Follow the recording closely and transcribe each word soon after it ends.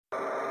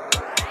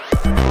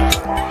Hey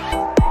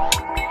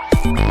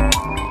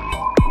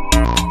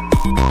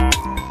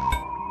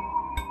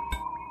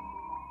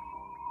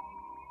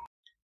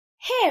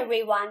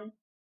everyone,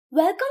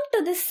 welcome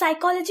to this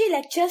psychology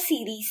lecture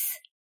series.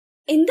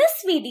 In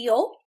this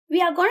video,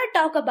 we are going to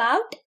talk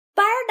about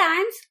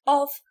paradigms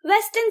of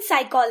Western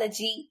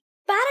psychology.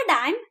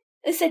 Paradigm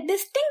is a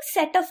distinct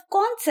set of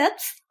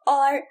concepts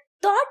or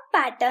thought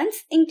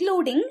patterns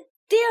including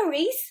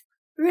theories,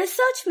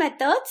 research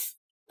methods,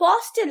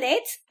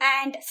 postulates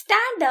and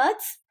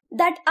standards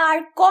that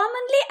are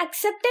commonly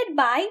accepted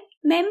by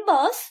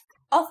members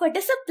of a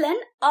discipline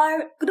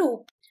or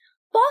group.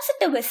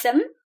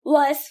 Positivism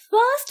was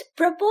first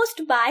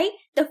proposed by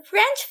the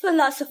French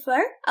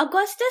philosopher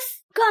Auguste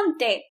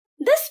Comte.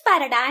 This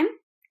paradigm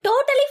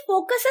totally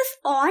focuses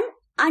on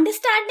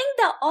understanding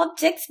the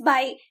objects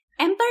by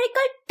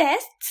empirical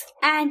tests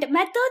and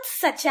methods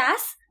such as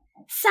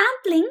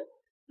sampling,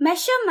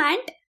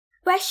 measurement,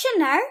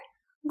 questionnaire,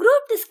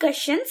 group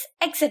discussions,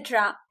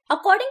 etc.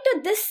 According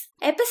to this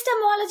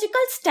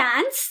epistemological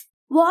stance,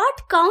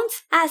 what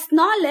counts as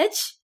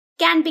knowledge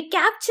can be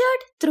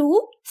captured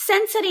through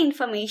sensory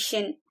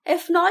information.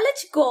 If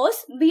knowledge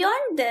goes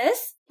beyond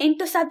this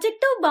into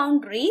subjective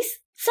boundaries,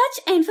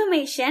 such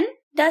information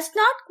does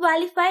not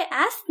qualify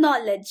as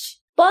knowledge.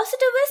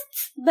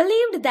 Positivists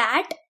believed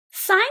that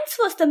science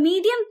was the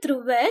medium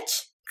through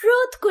which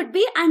truth could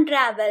be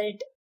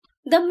unraveled.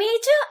 The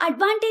major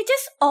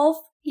advantages of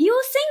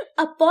using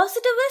a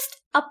positivist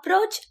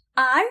approach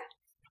are: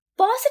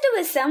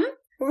 positivism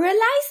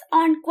relies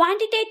on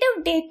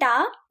quantitative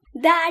data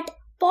that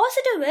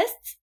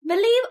positivists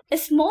believe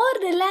is more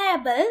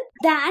reliable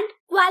than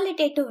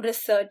qualitative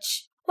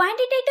research.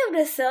 Quantitative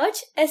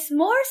research is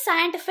more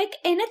scientific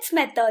in its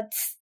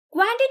methods.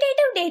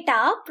 Quantitative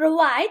data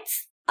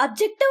provides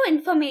objective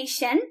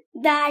information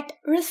that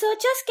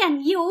researchers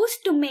can use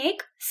to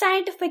make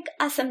scientific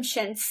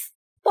assumptions.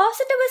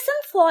 Positivism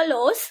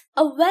follows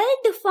a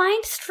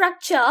well-defined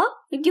structure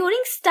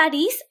during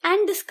studies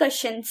and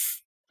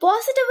discussions.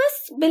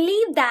 Positivists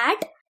believe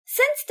that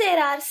since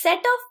there are a set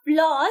of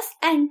laws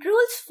and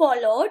rules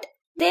followed,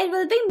 there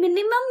will be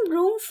minimum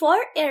room for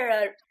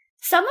error.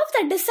 Some of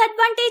the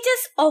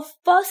disadvantages of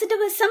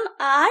positivism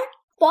are: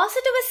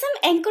 positivism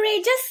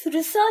encourages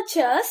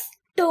researchers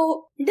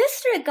to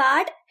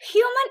disregard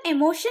human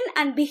emotion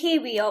and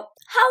behavior.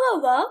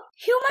 However,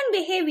 human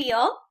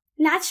behavior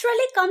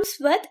naturally comes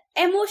with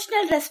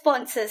emotional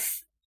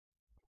responses.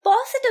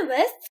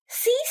 Positivists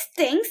see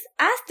things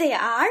as they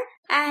are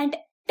and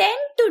tend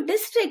to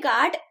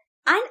disregard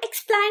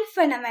unexplained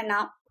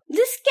phenomena.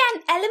 This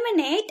can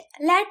eliminate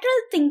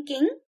lateral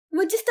thinking,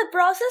 which is the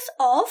process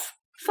of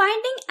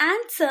finding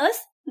answers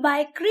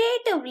by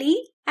creatively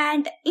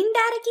and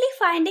indirectly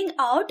finding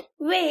out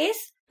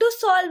ways to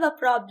solve a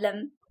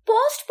problem.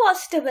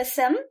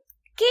 Post-positivism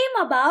came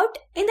about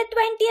in the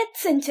 20th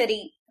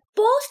century.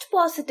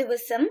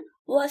 Post-positivism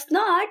was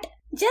not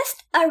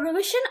just a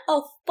revision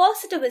of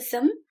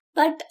positivism,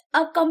 but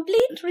a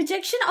complete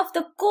rejection of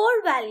the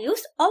core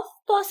values of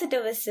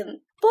positivism.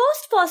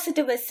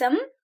 Post-positivism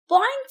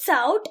points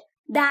out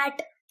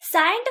that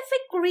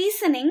scientific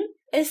reasoning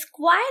is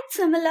quite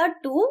similar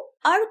to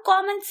our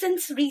common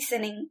sense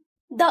reasoning.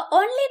 The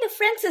only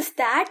difference is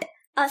that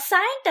a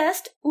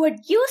scientist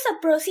would use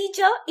a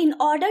procedure in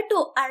order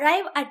to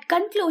arrive at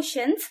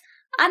conclusions,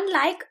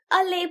 unlike a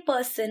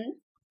layperson.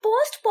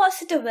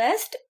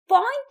 Post-positivists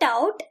point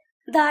out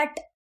that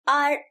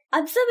our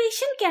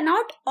observation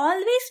cannot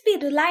always be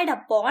relied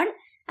upon,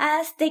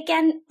 as they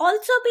can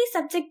also be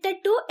subjected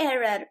to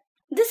error.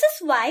 This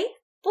is why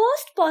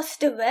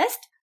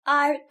post-positivists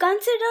are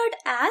considered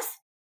as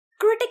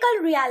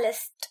critical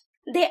realists.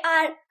 They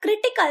are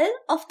critical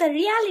of the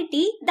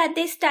reality that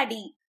they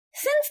study.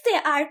 Since they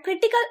are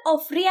critical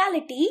of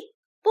reality,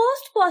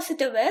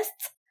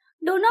 post-positivists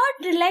do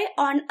not rely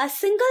on a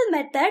single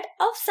method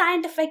of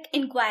scientific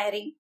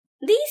inquiry.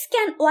 These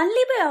can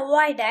only be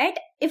avoided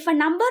if a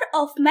number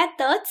of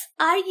methods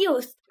are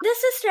used.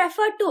 This is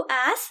referred to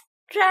as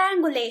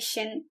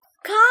triangulation.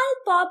 Karl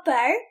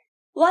Popper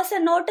was a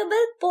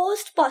notable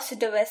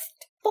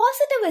post-positivist.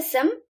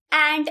 Positivism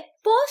and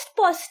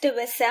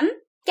post-positivism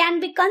can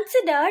be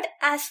considered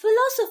as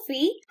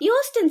philosophy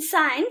used in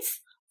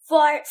science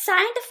for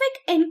scientific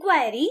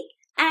inquiry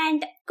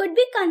and could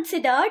be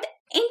considered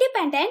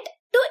independent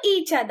to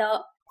each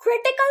other.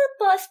 Critical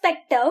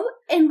perspective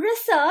in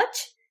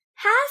research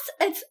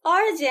has its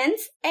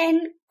origins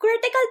in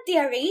critical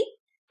theory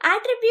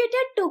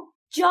attributed to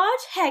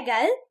George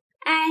Hegel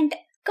and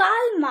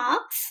Karl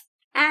Marx,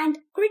 and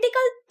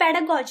critical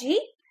pedagogy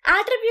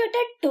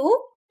attributed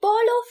to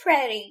Paulo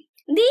Freire.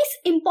 These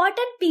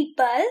important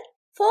people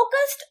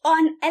focused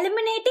on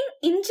eliminating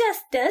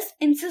injustice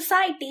in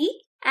society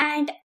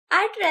and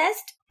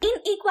addressed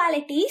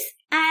inequalities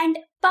and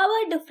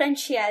power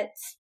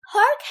differentials.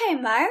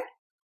 Horkheimer,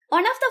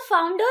 one of the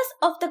founders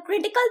of the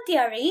critical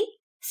theory,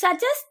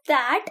 suggests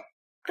that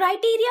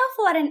criteria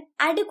for an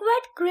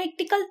adequate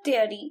critical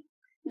theory.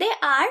 They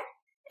are: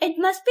 it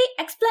must be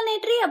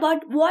explanatory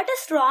about what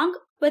is wrong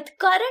with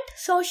current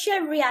social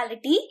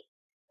reality,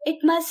 it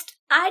must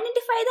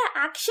identify the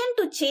action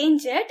to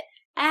change it,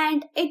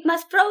 and it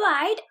must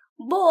provide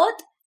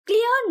both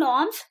clear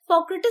norms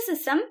for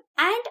criticism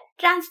and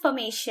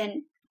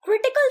transformation.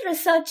 Critical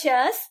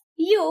researchers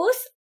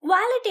use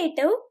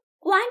qualitative,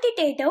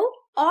 quantitative,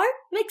 or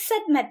mixed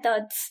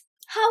methods.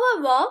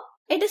 However,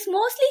 it is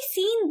mostly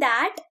seen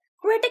that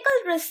critical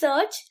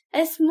research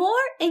is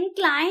more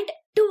inclined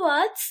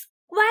towards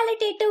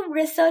qualitative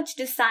research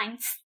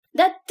designs.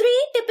 The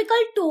three typical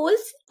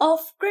tools of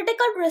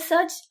critical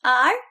research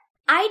are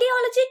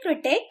ideology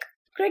critique,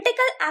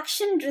 critical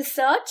action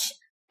research,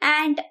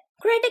 and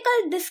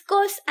critical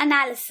discourse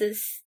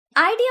analysis.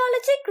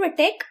 Ideology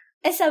critique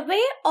is a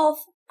way of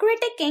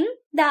critiquing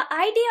the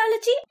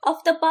ideology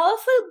of the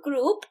powerful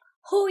group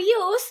who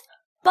use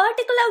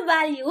particular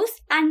values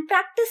and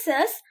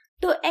practices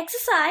to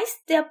exercise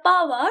their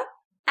power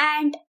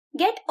and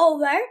get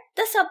over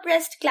the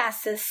suppressed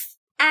classes.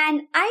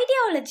 An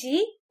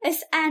ideology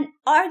is an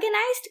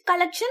organized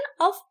collection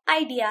of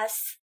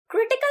ideas.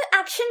 Critical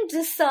action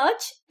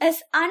research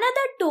is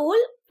another tool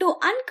to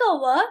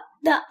uncover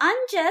the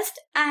unjust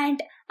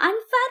and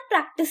unfair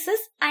practices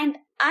and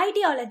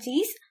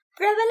ideologies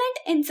prevalent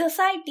in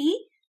society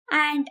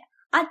and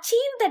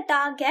achieve the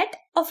target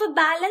of a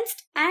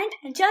balanced and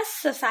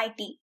just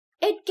society.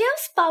 It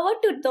gives power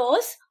to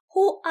those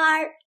who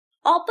are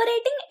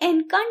operating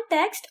in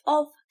context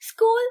of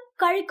school,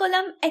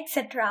 curriculum,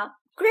 etc.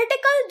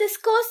 Critical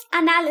discourse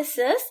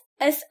analysis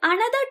is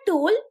another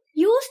tool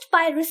used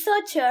by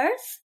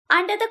researchers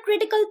under the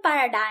critical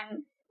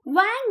paradigm.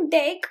 Van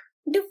Dyck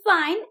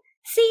defined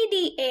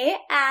CDA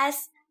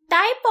as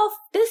type of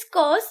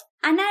discourse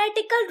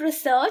analytical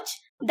research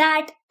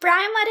that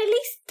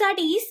primarily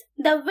studies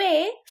the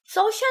way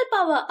social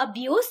power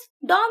abuse,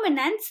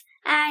 dominance,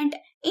 and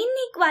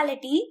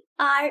inequality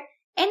are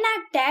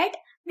enacted,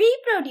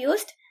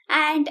 reproduced,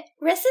 and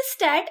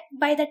resisted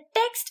by the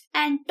text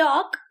and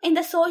talk in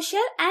the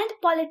social and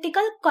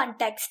political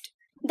context.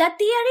 The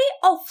theory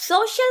of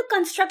social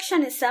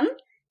constructionism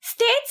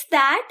states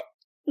that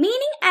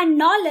meaning and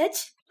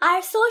knowledge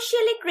are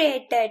socially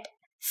created.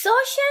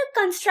 Social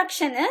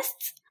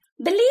constructionists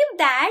believe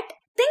that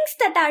things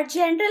that are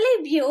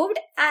generally viewed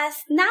as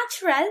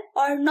natural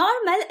or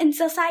normal in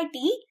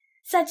society,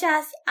 such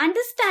as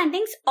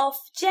understandings of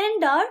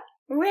gender,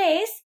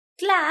 race,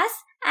 class,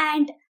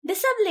 and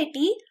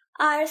disability,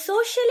 are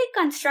socially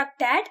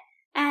constructed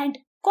and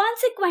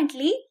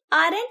consequently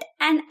aren't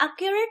an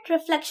accurate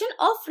reflection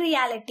of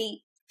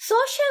reality.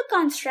 Social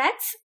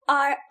constructs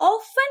are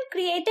often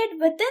created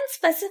within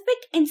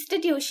specific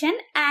institutions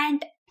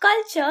and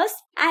cultures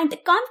and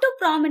come to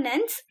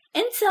prominence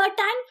in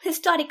certain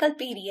historical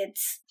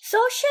periods.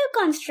 Social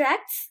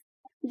constructs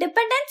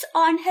dependence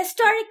on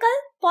historical,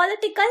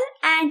 political,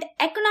 and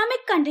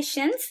economic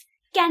conditions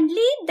can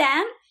lead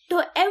them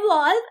to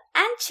evolve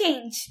and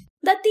change.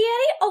 The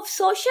theory of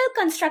social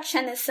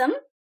constructionism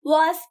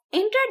was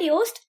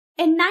introduced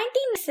in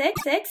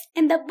 1996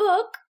 in the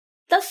book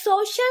The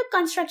Social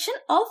Construction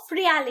of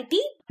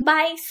Reality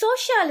by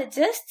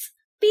sociologists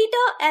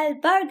Peter L.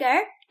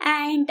 Berger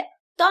and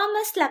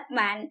Thomas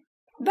Luckman.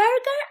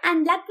 Berger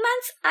and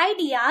Luckman's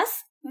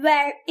ideas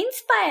were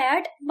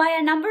inspired by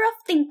a number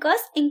of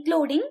thinkers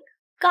including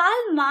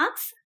Karl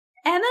Marx,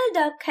 Emil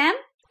Durkheim,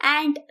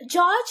 and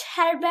George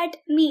Herbert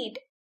Mead.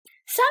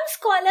 Some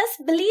scholars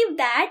believe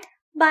that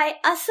by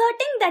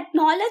asserting that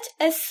knowledge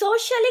is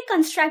socially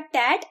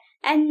constructed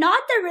and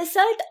not the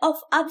result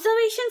of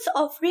observations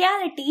of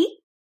reality,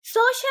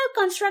 social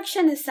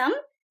constructionism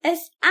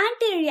is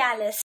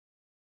anti-realist.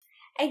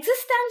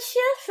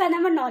 Existential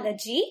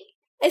phenomenology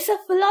is a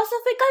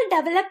philosophical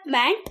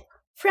development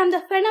from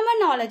the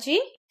phenomenology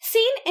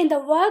seen in the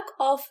work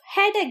of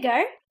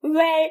Heidegger,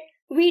 where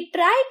we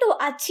try to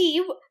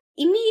achieve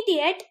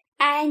immediate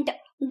and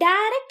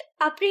direct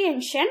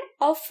apprehension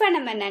of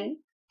phenomenon.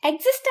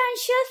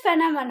 Existential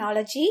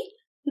phenomenology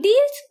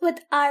deals with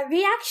our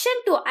reaction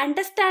to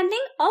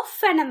understanding of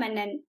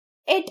phenomenon.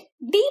 It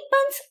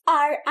deepens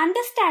our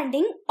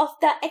understanding of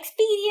the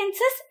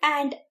experiences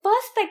and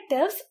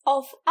perspectives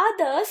of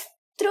others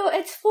through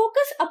its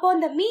focus upon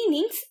the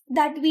meanings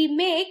that we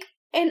make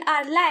in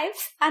our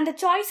lives and the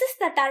choices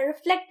that are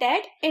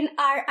reflected in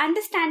our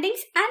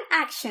understandings and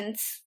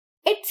actions.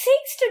 It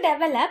seeks to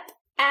develop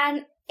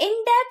an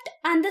in-depth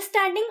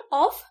understanding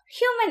of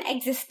human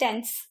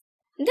existence.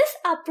 This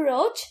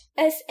approach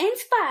is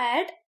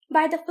inspired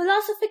by the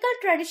philosophical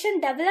tradition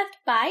developed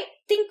by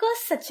thinkers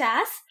such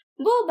as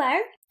Buber,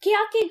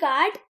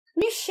 Kierkegaard,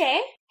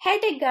 Nietzsche,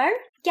 Heidegger,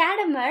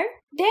 Gadamer,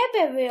 de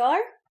Beauvoir,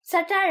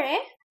 Sartre,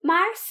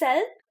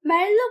 Marcel,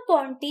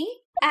 Merleau-Ponty,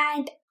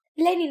 and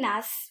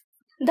Levinas.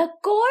 The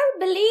core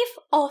belief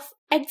of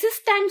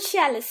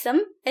existentialism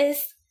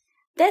is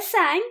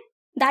design,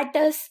 that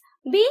is,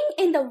 being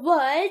in the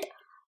world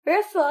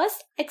refers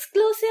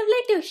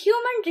exclusively to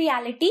human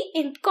reality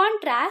in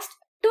contrast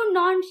to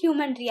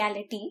non-human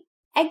reality.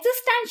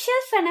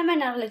 Existential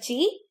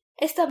phenomenology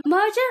is the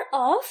merger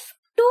of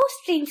two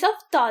streams of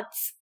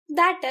thoughts,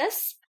 that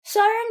is,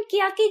 Søren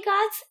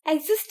Kierkegaard's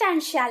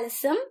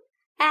existentialism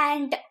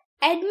and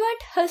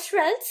Edmund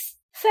Husserl's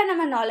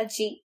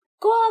phenomenology.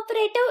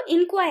 Cooperative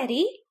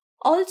inquiry,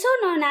 also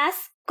known as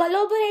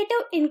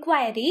collaborative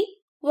inquiry,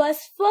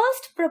 was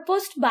first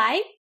proposed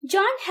by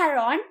John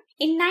Heron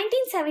in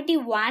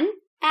 1971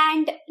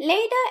 and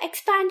later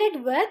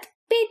expanded with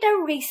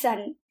Peter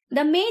Reason.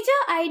 The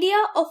major idea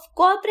of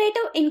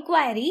cooperative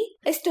inquiry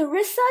is to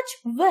research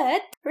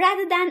with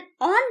rather than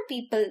on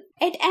people.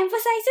 It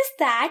emphasizes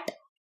that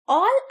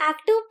all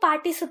active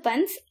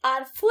participants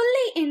are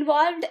fully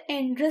involved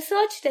in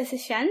research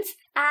decisions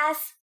as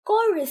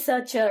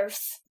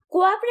co-researchers.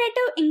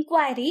 Cooperative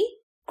inquiry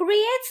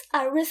creates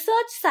a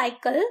research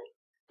cycle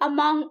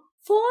among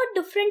 4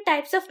 different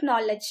types of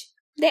knowledge.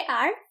 They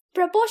are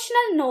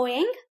propositional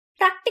knowing,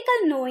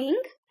 practical knowing,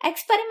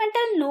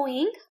 experimental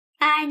knowing,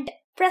 and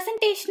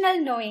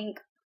presentational knowing.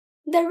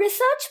 The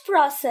research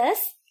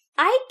process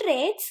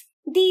iterates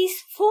these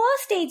 4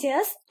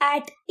 stages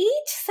at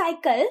each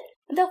cycle.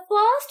 The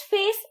first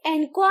phase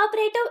in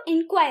cooperative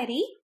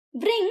inquiry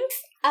brings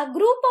a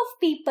group of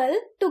people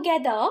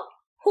together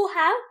who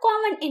have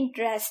common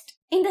interest.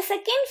 In the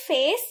second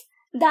phase,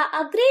 the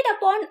agreed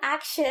upon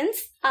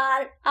actions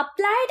are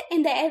applied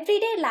in the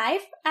everyday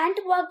life and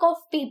work of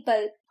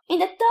people. In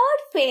the third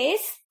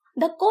phase,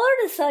 the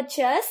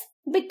co-researchers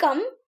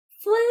become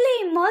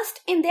fully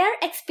immersed in their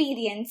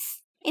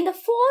experience. In the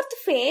fourth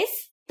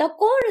phase, the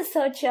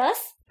co-researchers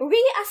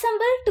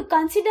reassemble to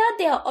consider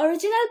their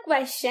original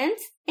questions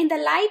in the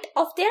light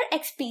of their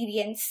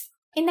experience.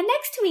 In the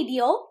next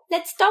video,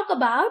 let's talk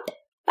about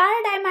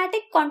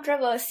paradigmatic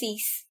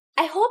controversies.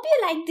 I hope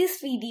you like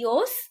these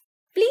videos.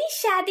 Please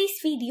share these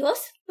videos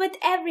with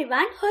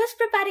everyone who is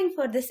preparing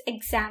for this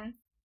exam.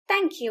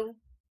 Thank you.